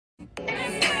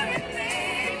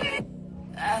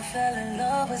I fell in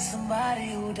love with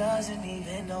somebody who doesn't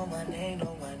even know my name,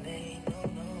 no.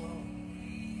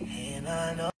 And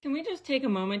I know. Can we just take a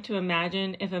moment to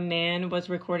imagine if a man was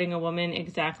recording a woman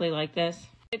exactly like this?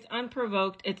 It's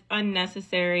unprovoked, it's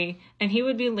unnecessary, and he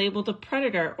would be labeled a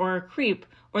predator or a creep,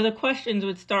 or the questions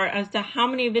would start as to how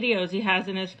many videos he has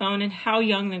in his phone and how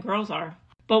young the girls are.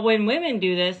 But when women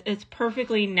do this, it's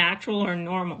perfectly natural or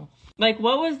normal. Like,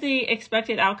 what was the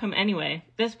expected outcome anyway?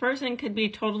 This person could be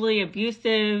totally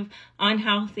abusive,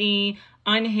 unhealthy,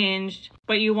 unhinged,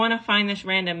 but you want to find this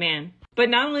random man. But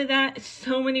not only that,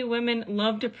 so many women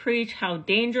love to preach how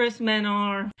dangerous men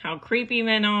are, how creepy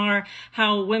men are,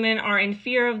 how women are in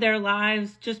fear of their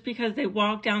lives just because they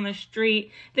walk down the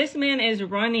street. This man is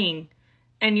running,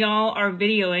 and y'all are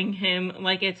videoing him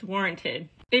like it's warranted.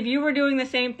 If you were doing the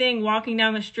same thing, walking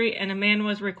down the street, and a man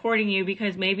was recording you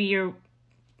because maybe you're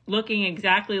looking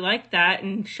exactly like that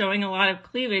and showing a lot of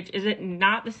cleavage, is it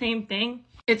not the same thing?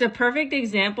 It's a perfect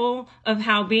example of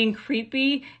how being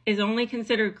creepy is only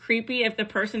considered creepy if the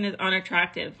person is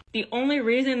unattractive. The only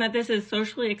reason that this is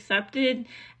socially accepted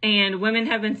and women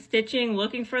have been stitching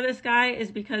looking for this guy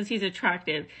is because he's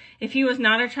attractive. If he was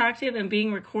not attractive and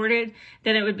being recorded,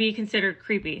 then it would be considered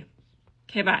creepy.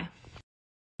 Okay, bye.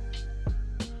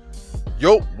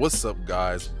 Yo, what's up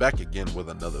guys? Back again with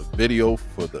another video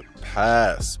for the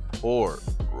Passport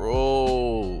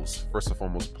Bros. First and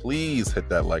foremost, please hit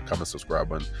that like, comment, subscribe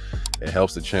button. It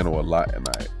helps the channel a lot and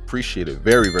I appreciate it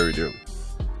very, very dearly.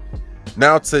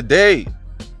 Now today,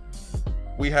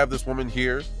 we have this woman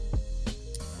here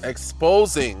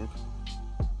exposing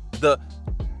the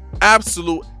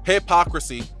absolute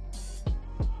hypocrisy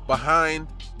behind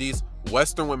these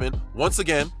Western women. Once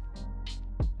again,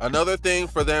 another thing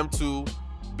for them to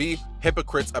be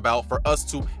hypocrites about, for us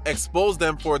to expose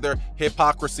them for their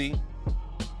hypocrisy.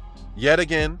 Yet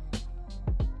again,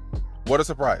 what a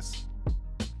surprise.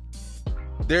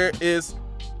 There is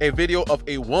a video of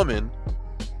a woman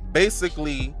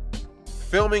basically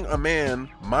filming a man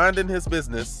minding his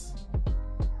business,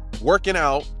 working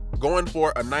out, going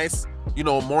for a nice,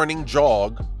 morning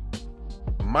jog,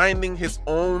 minding his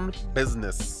own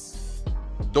business,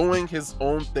 doing his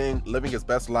own thing, living his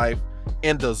best life,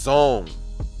 in the zone,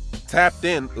 tapped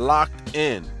in, locked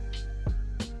in.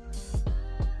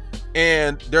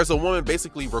 And there's a woman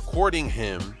basically recording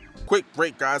him. Quick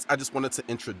break, guys. I just wanted to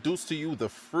introduce to you the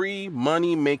free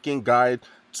money making guide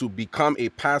to become a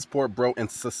passport bro and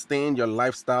sustain your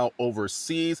lifestyle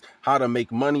overseas. How to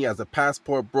make money as a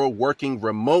passport bro working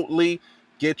remotely.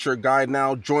 Get your guide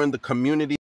now. Join the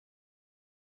community.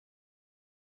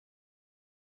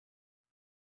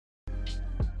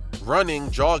 Running,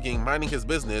 jogging, minding his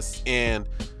business, and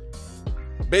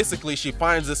basically she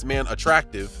finds this man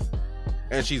attractive,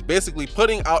 and she's basically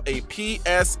putting out a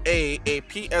PSA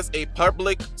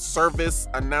public service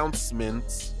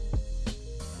announcement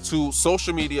to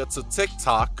social media, to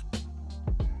TikTok,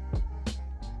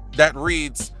 that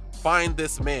reads, "Find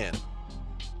this man.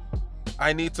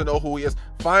 I need to know who he is.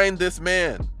 Find this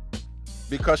man,"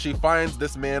 because she finds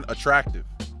this man attractive.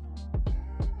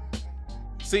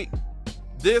 See,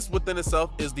 this within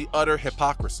itself is the utter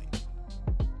hypocrisy.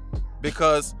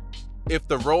 Because if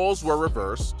the roles were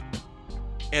reversed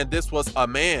and this was a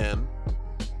man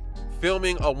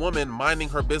filming a woman minding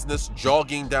her business,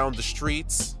 jogging down the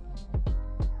streets,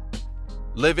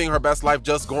 living her best life,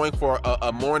 just going for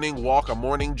a morning walk, a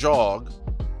morning jog,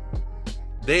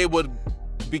 they would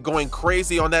be going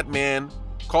crazy on that man,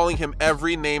 calling him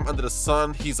every name under the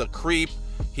sun. He's a creep,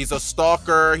 he's a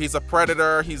stalker, he's a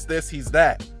predator, he's this, he's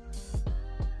that.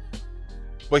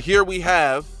 But here we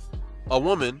have a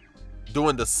woman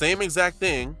doing the same exact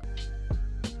thing,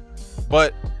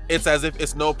 but it's as if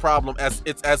it's no problem,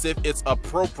 it's as if it's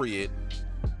appropriate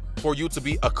for you to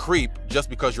be a creep just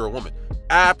because you're a woman.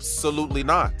 Absolutely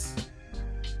not.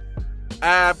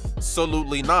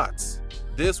 Absolutely not.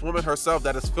 This woman herself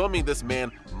that is filming this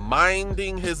man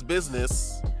minding his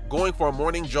business, going for a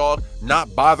morning jog,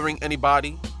 not bothering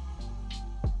anybody,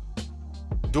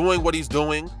 doing what he's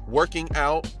doing, working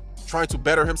out, trying to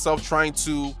better himself, trying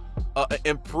to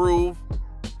improve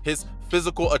his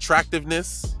physical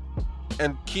attractiveness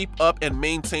and keep up and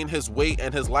maintain his weight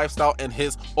and his lifestyle and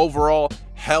his overall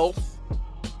health.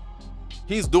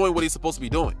 He's doing what he's supposed to be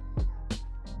doing.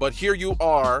 But here you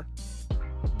are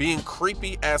being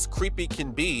creepy as creepy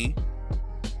can be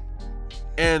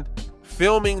and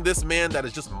filming this man that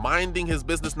is just minding his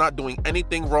business, not doing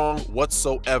anything wrong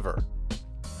whatsoever.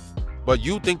 But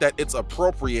you think that it's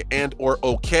appropriate and or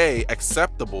okay,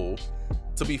 acceptable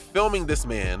to be filming this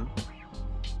man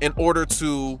in order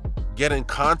to get in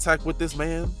contact with this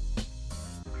man?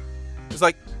 It's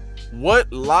like,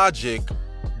 What logic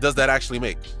does that actually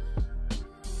make?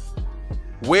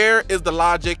 Where is the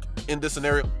logic in this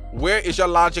scenario? Where is your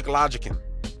logic logicking?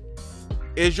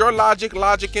 Is your logic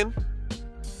logicking?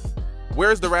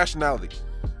 Where's the rationality?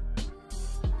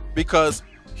 Because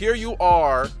here you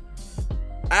are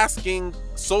asking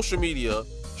social media,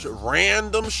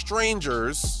 random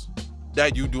strangers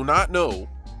that you do not know,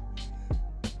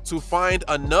 to find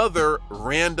another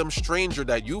random stranger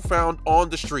that you found on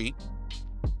the street,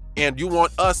 and you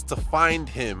want us to find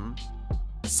him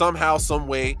somehow, some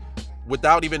way,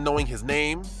 without even knowing his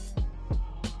name,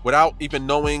 without even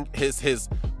knowing his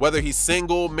whether he's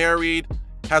single, married,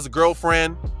 has a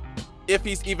girlfriend, if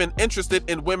he's even interested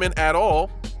in women at all.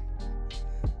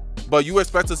 But you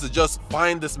expect us to just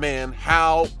find this man,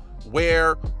 how,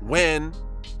 where, when,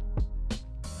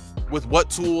 with what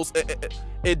tools?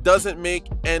 It doesn't make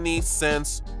any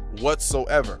sense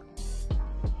whatsoever.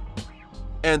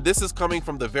 And this is coming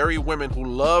from the very women who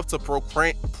love to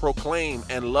proclaim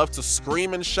and love to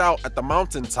scream and shout at the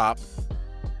mountaintop,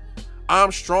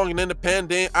 I'm strong and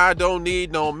independent, I don't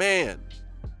need no man.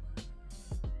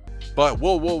 But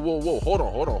whoa, hold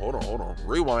on,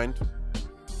 rewind.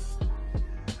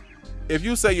 If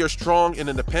you say you're strong and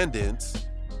independent,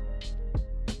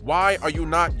 why are you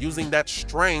not using that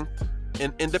strength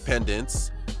and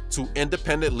independence to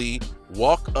independently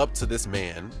walk up to this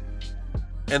man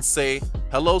and say,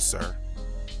 hello, sir,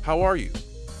 how are you?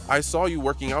 I saw you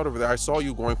working out over there. I saw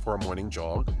you going for a morning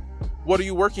jog. What are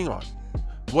you working on?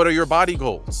 What are your body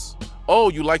goals? Oh,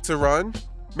 you like to run?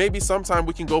 Maybe sometime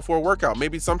we can go for a workout.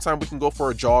 Maybe sometime we can go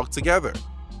for a jog together.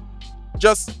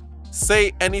 Just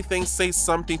say anything, say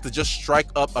something to just strike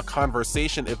up a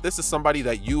conversation. If this is somebody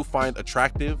that you find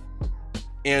attractive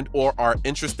and or are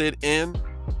interested in,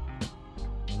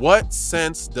 what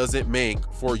sense does it make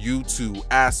for you to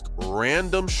ask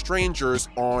random strangers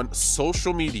on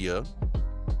social media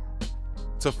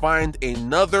to find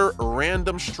another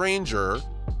random stranger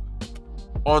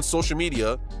on social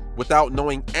media without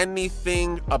knowing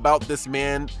anything about this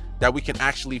man, that we can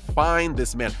actually find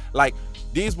this man? Like,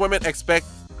 these women expect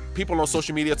people on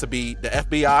social media to be the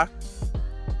FBI,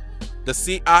 the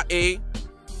CIA,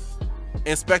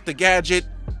 Inspector Gadget.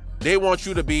 They want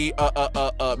you to be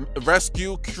a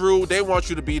rescue crew. They want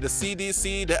you to be the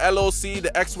CDC, the LOC,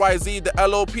 the XYZ, the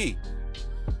LOP.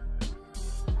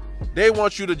 They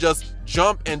want you to just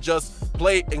jump and just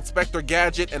play Inspector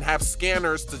Gadget and have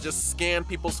scanners to just scan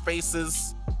people's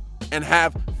faces and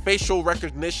have facial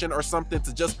recognition or something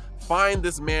to just find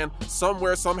this man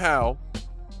somewhere, somehow,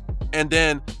 and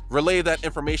then relay that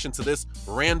information to this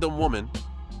random woman.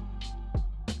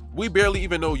 We barely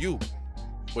even know you,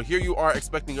 but here you are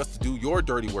expecting us to do your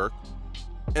dirty work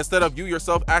instead of you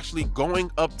yourself actually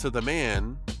going up to the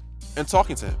man and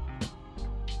talking to him.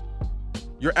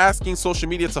 You're asking social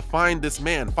media to find this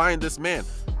man, find this man.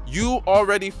 You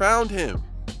already found him.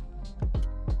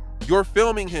 You're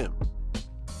filming him.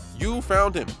 You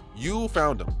found him. You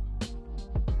found him.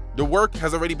 The work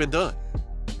has already been done.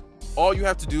 All you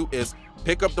have to do is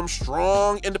pick up them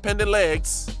strong, independent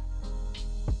legs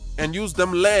and use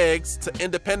them legs to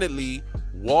independently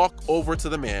walk over to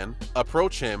the man,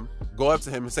 approach him, go up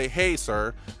to him and say, hey,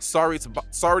 sir, sorry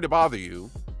to bother you.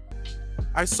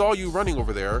 I saw you running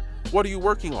over there. What are you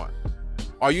working on?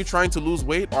 Are you trying to lose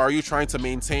weight, or are you trying to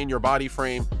maintain your body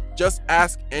frame? Just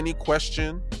ask any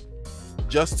question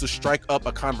just to strike up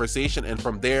a conversation, and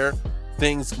from there,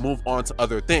 things move on to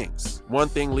other things. One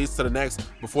thing leads to the next.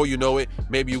 Before you know it,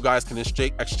 maybe you guys can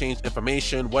exchange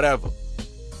information, whatever.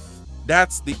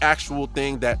 That's the actual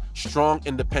thing that strong,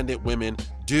 independent women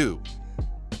do.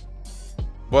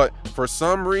 But for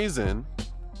some reason,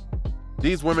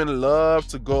 these women love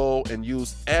to go and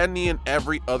use any and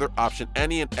every other option,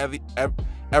 any and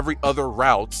every other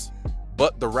route,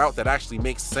 but the route that actually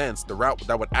makes sense, the route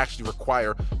that would actually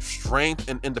require strength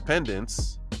and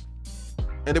independence.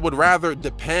 And it would rather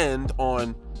depend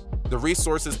on the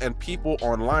resources and people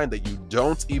online that you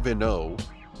don't even know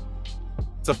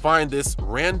to find this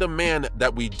random man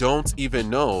that we don't even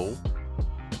know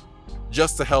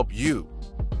just to help you.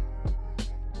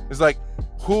 It's like,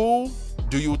 who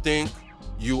do you think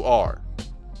you are?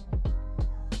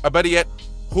 Or better yet,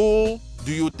 who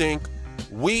do you think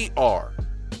we are?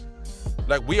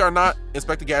 Like, we are not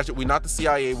Inspector Gadget. We're not the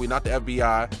CIA. We're not the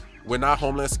FBI. We're not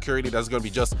Homeland Security that's going to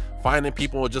be just finding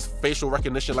people with just facial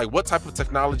recognition. Like, what type of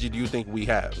technology do you think we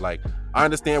have? Like, I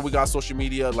understand we got social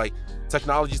media. Like,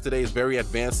 technology today is very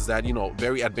advanced, is at,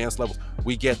 very advanced levels.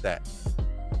 We get that.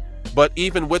 But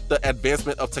even with the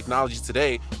advancement of technology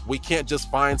today, we can't just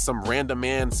find some random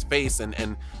man's face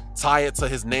and tie it to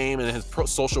his name and his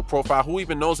social profile. Who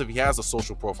even knows if he has a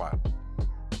social profile?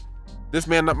 This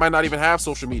man might not even have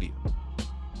social media.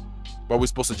 But we're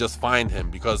supposed to just find him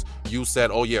because you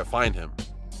said, oh yeah, find him.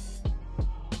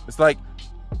 It's like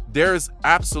there's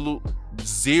absolute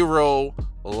zero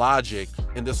logic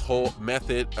in this whole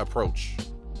method approach.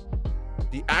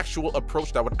 The actual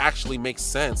approach that would actually make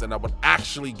sense and that would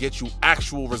actually get you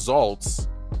actual results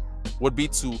would be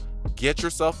to get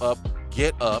yourself up,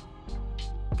 get up,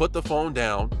 put the phone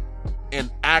down, and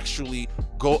actually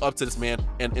go up to this man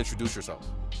and introduce yourself.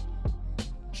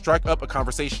 Strike up a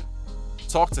conversation.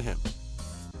 Talk to him.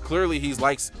 Clearly he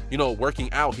likes,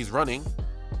 working out. He's running.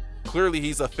 Clearly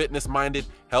he's a fitness-minded,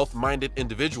 health-minded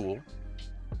individual.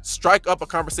 Strike up a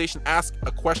conversation. Ask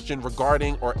a question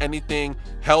regarding or anything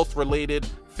health-related,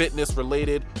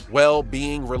 fitness-related,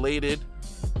 well-being related.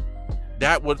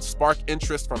 That would spark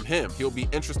interest from him. He'll be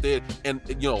interested in,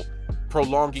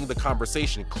 prolonging the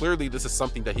conversation. Clearly this is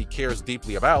something that he cares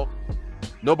deeply about.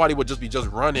 Nobody would just be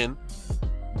running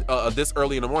this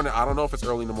early in the morning. I don't know if it's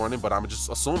early in the morning, but I'm just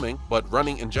assuming. But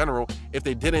running in general, if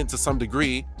they didn't to some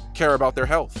degree care about their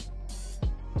health.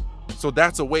 So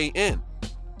that's a way in.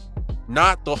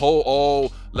 Not the whole,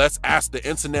 oh, let's ask the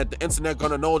internet. The internet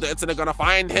gonna know. The internet gonna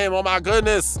find him. Oh my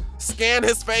goodness. Scan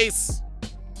his face.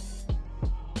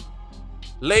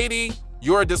 Lady,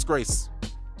 you're a disgrace.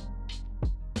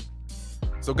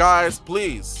 So guys,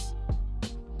 please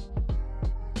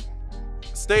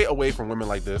stay away from women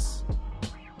like this.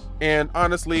 And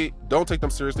honestly, don't take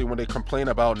them seriously when they complain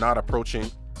about not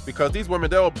approaching, because these women,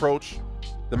 they'll approach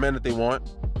the men that they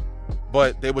want,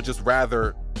 but they would just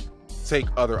rather take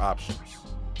other options.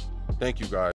 Thank you, guys.